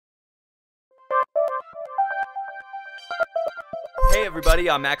Hey everybody,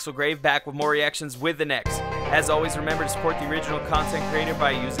 I'm Axel back with more reactions with the next. As always, remember to support the original content creator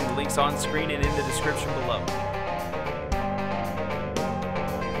by using the links on screen and in the description below.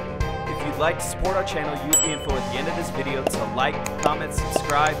 If you'd like to support our channel, use the info at the end of this video to like, comment,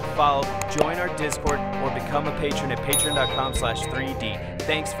 subscribe, follow, join our Discord, or become a patron at patreon.com/3D.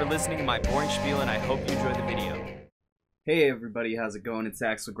 Thanks for listening to my boring spiel, and I hope you enjoy the video. Hey everybody, how's it going? It's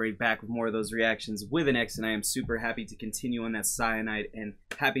Axel back with more of those reactions with an X, and I am super happy to continue on that Cyanide and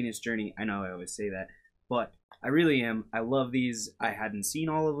happiness journey. I know I always say that, but I really am. I love these. I hadn't seen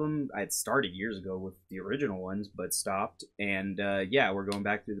all of them. I had started years ago with the original ones, but stopped. And yeah, we're going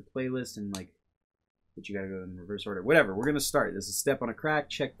back through the playlist and like, but you gotta go in reverse order. Whatever, we're gonna start. This is Step on a Crack.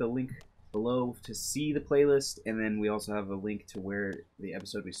 Check the link below to see the playlist, and then we also have a link to where the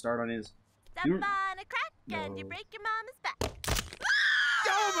episode we start on is. Step on a crack and you break your mama's back.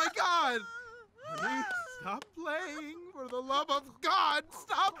 Oh my God! Honey, stop playing! For the love of God,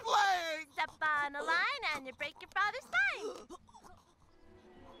 stop playing! Step on a line and you break your father's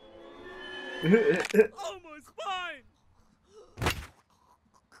spine. Oh, my spine!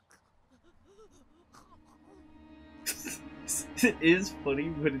 It is funny,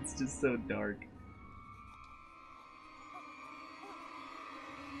 but it's just so dark.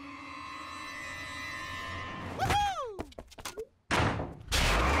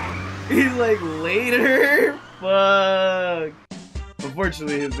 He's like, later? Fuck.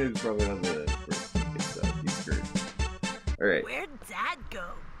 Unfortunately, his name's probably on the first ticket, so he's screwed. Alright. Where'd Dad go?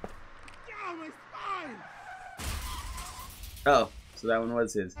 Oh, my spine! Oh, so that one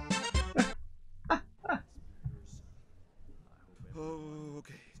was his. Oh,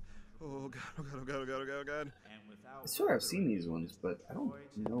 okay. Oh, God, oh, God, oh, God, oh, God, oh, God, oh, God. I swear I've seen these ones, but I don't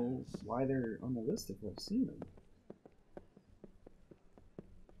know why they're on the list if I've seen them.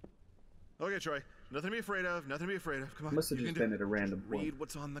 Okay, Troy. Nothing to be afraid of. Nothing to be afraid of. Come on. Must have just been at a random point. Read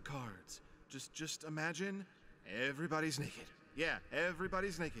what's on the cards. Just imagine everybody's naked. Yeah,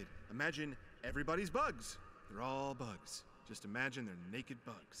 everybody's naked. Imagine everybody's bugs. They're all bugs. Just imagine they're naked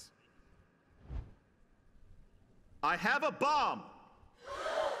bugs. I have a bomb!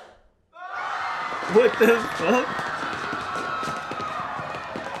 What the fuck?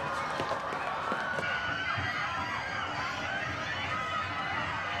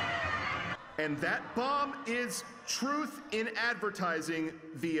 And that bomb is truth in advertising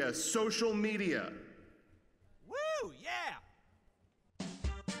via social media. Woo, yeah!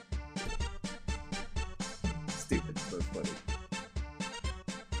 Stupid, so funny.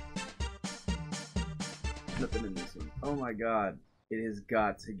 Nothing in this one. Oh my god. It has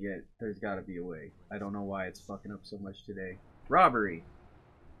got to get... There's got to be a way. I don't know why it's fucking up so much today. Robbery!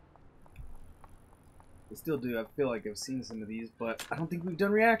 I still do. I feel like I've seen some of these, but I don't think we've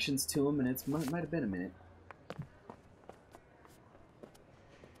done reactions to them, and it might have been a minute.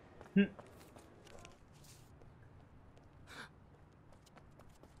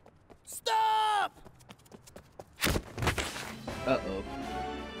 Stop! Uh-oh.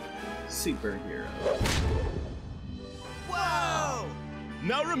 Superhero. Whoa!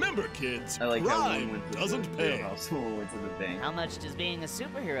 Now remember, kids, I like how one crime went to doesn't the pay. jailhouse, one went to the bank. How much does being a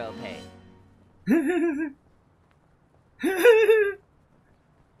superhero pay?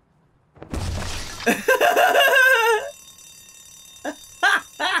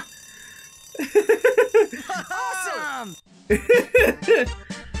 Awesome!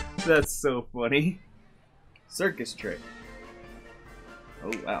 That's so funny. Circus trick.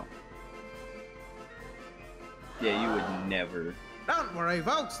 Oh, wow. Yeah, you would never. Don't worry,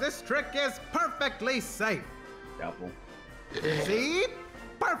 folks. This trick is perfectly safe. Scalpel. See?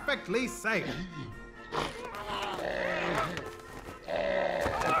 Perfectly safe.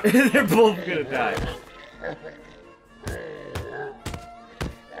 They're both gonna die.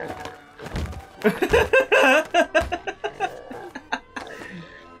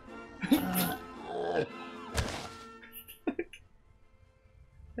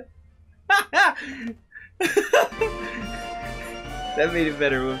 That made it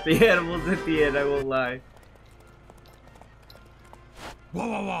better with the animals at the end, I won't lie. Whoa,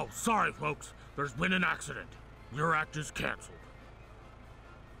 whoa, whoa. Sorry, folks. There's been an accident. Your act is canceled.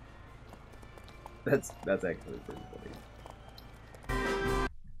 That's actually pretty funny.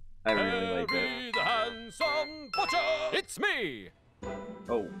 I really like that. Harry the handsome butcher! It's me!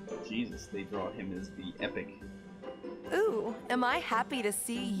 Oh, Jesus, they draw him as the epic. Ooh, am I happy to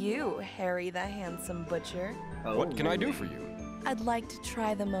see you, Harry the handsome butcher. Oh, What can I do really? for you? I'd like to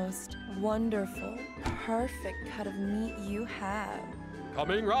try the most wonderful, perfect cut of meat you have.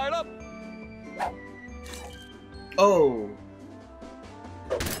 Coming right up! Oh!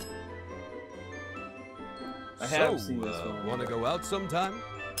 I have seen this one. Wanna go out sometime?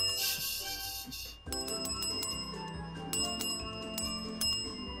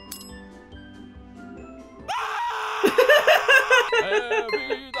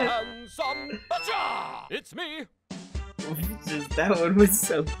 Heavy the handsome butcher! It's me! Just that one was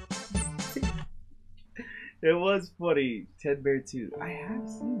so. It was funny. Ted Bear 2. I have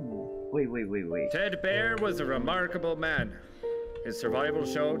seen it. Wait. Ted Bear was a remarkable man. His survival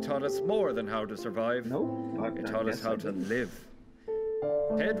show taught us more than how to survive. Nope. It taught us how to live.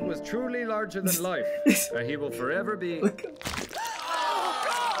 Ted was truly larger than life, and he will forever be. What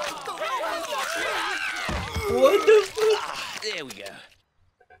the fuck? There we go.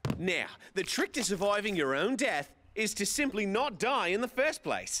 Now, the trick to surviving your own death is to simply not die in the first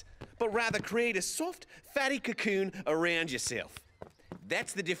place, but rather create a soft, fatty cocoon around yourself.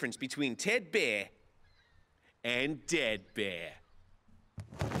 That's the difference between Ted Bear and Dead Bear.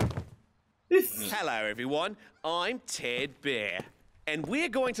 Hello, everyone. I'm Ted Bear, and we're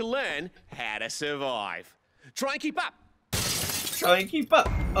going to learn how to survive. Try and keep up.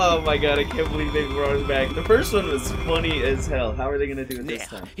 Oh my god, I can't believe they brought it back. The first one was funny as hell. How are they gonna do it this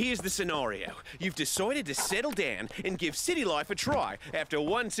time? Here's the scenario. You've decided to settle down and give city life a try after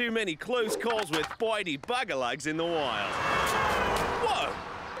one too many close calls with bitey buggerlugs in the wild. Whoa!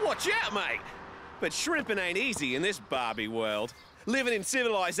 Watch out, mate! But shrimping ain't easy in this Barbie world. Living in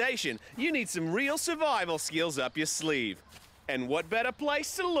civilization, you need some real survival skills up your sleeve. And what better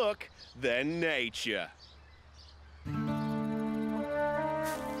place to look than nature?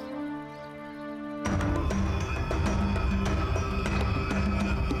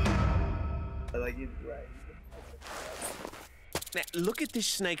 Now, look at this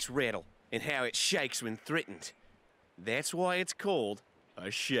snake's rattle and how it shakes when threatened. That's why it's called a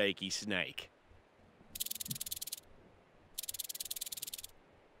shaky snake.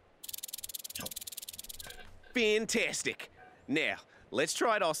 Fantastic. Now, let's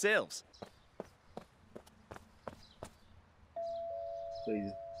try it ourselves. So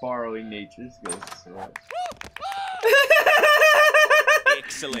he's borrowing nature's skills to survive.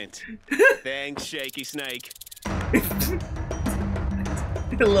 Excellent. Thanks, shaky snake.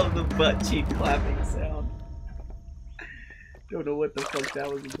 I love the butt cheek clapping sound. Don't know what the fuck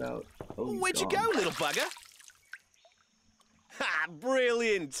that was about. Oh, where'd you go, little bugger? Ha!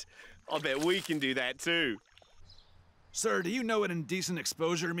 Brilliant! I bet we can do that too. Sir, do you know what indecent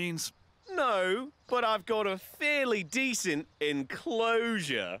exposure means? No, but I've got a fairly decent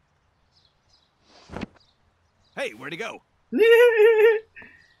enclosure. Hey, where'd he go?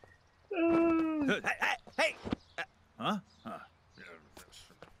 Hey! Huh?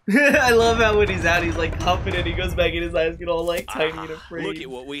 I love how when he's out, he's like huffing and he goes back in, his eyes get all like tiny and afraid. Look at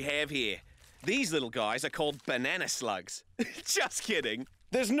what we have here. These little guys are called banana slugs. Just kidding.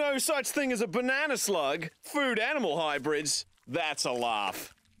 There's no such thing as a banana slug. Food-animal hybrids. That's a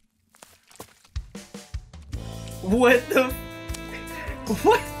laugh. What the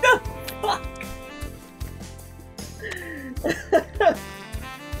fuck?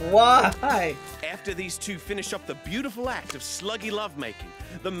 Why? After these two finish up the beautiful act of sluggy lovemaking,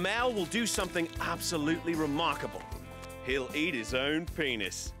 the male will do something absolutely remarkable. He'll eat his own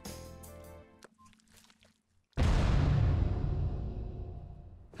penis.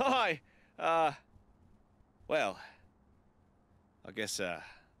 Hi. Well, I guess,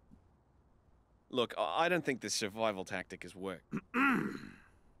 look, I don't think this survival tactic has worked.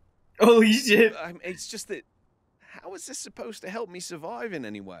 Holy shit. It's just that, how is this supposed to help me survive in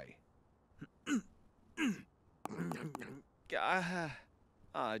any way?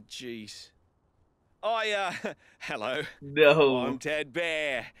 Jeez. Hello. No. I'm Ted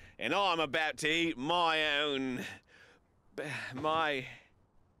Bear, and I'm about to eat my own...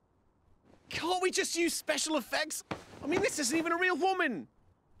 Can't we just use special effects? I mean, this isn't even a real woman.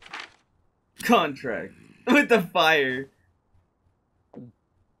 Contract. With the fire.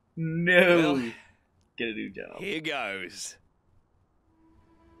 No. Well, get a new job. Here goes.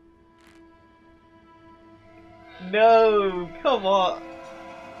 No, come on.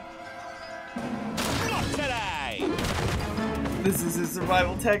 Not today. This is a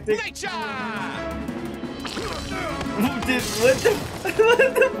survival tactic. Nature! What the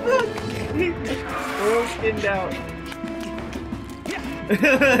fuck? He's broken down.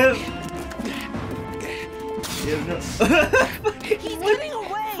 He's getting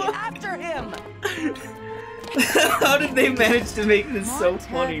away! After him! How did they manage to make this so Ted,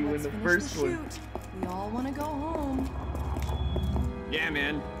 funny when let's the finish first the one? shoot. We all want to go home. Yeah,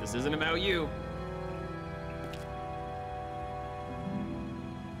 man, this isn't about you.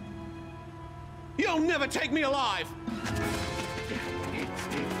 You'll never take me alive!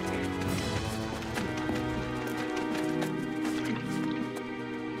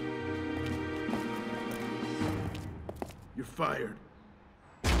 fired.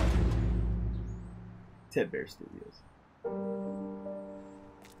 Ted Bear Studios.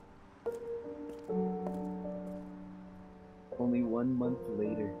 Only 1 month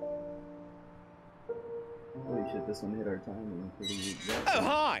later. Holy shit, this one hit our time. Oh,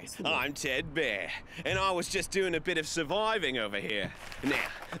 hi, I'm Ted Bear, and I was just doing a bit of surviving over here. Now,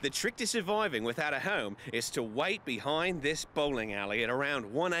 the trick to surviving without a home is to wait behind this bowling alley at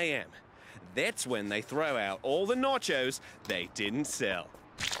around 1 a.m. That's when they throw out all the nachos they didn't sell.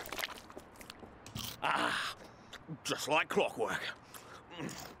 Ah, just like clockwork.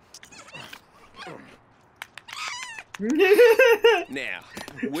 Now,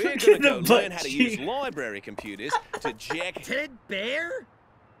 we're gonna go learn how to use library computers to jack. Ted Bear?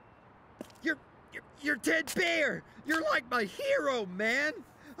 You're Ted Bear. You're like my hero, man.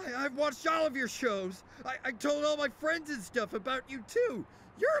 I've watched all of your shows. I told all my friends and stuff about you too.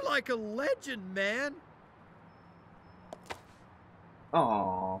 You're like a legend, man.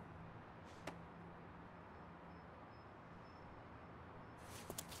 Aww.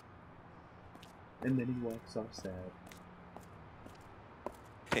 And then he walks off sad.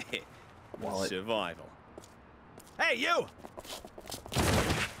 Wallet. Survival. Hey, you!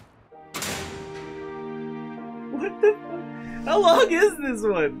 What the fuck? How long is this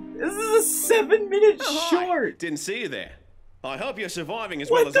one? This is a 7-minute short. Didn't see you there. I hope you're surviving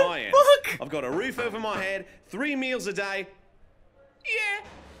as well as I am. Fuck? I've got a roof over my head, 3 meals a day. Yeah,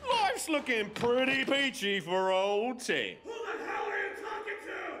 life's looking pretty peachy for old Ted. Who the hell are you talking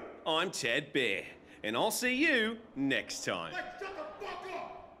to? I'm Ted Bear, and I'll see you next time. Like, shut the fuck up!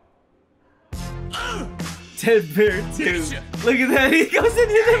 Ted Bear 2. Look at that, he goes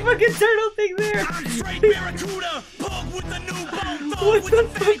into the fucking turtle thing there. I'm straight barracuda, pug with the new bone thug What with the the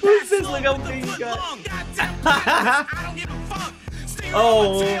fuck fatty was back this? slug Look how with the big he foot got. long. Goddamn I don't give a fuck. Stay Oh,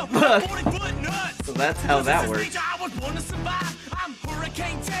 on my tail, fuck. 40-foot nuts. So that's how that This is works. I was born to survive. I'm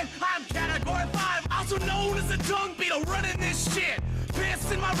Hurricane 10. I'm Category 5. Also known as a dung beetle running this shit.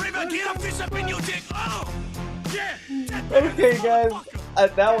 Piss in my river, get a fish up in your dick. Oh, yeah. Okay, guys.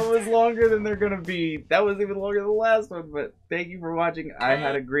 That one was longer than they're gonna be. That was even longer than the last one, but thank you for watching. I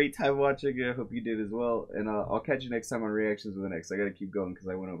had a great time watching it. I hope you did as well. And I'll catch you next time on Reactions with the next. I gotta keep going because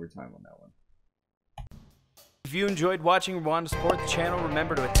I went over time on that one. If you enjoyed watching or want to support the channel,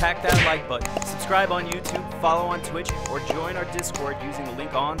 remember to attack that like button, subscribe on YouTube, follow on Twitch, or join our Discord using the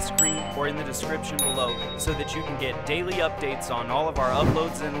link on screen or in the description below so that you can get daily updates on all of our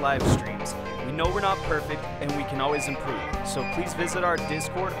uploads and live streams. We know we're not perfect and we can always improve, so please visit our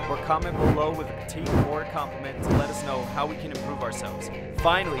Discord or comment below with a critique or a compliment to let us know how we can improve ourselves.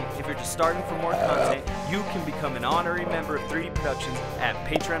 Finally, if you're just starting for more content, you can become an honorary member of 3D Productions at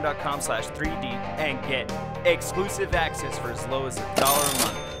patreon.com/3D and get exclusive access for as low as $1 a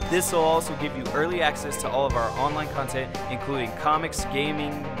month. This will also give you early access to all of our online content, including comics,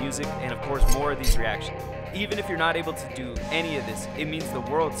 gaming, music, and of course more of these reactions. Even if you're not able to do any of this, it means the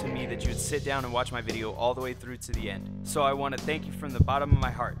world to me that you would sit down and watch my video all the way through to the end. So I want to thank you from the bottom of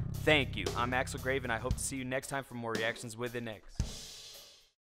my heart. Thank you. I'm Axel and I hope to see you next time for more reactions with the next.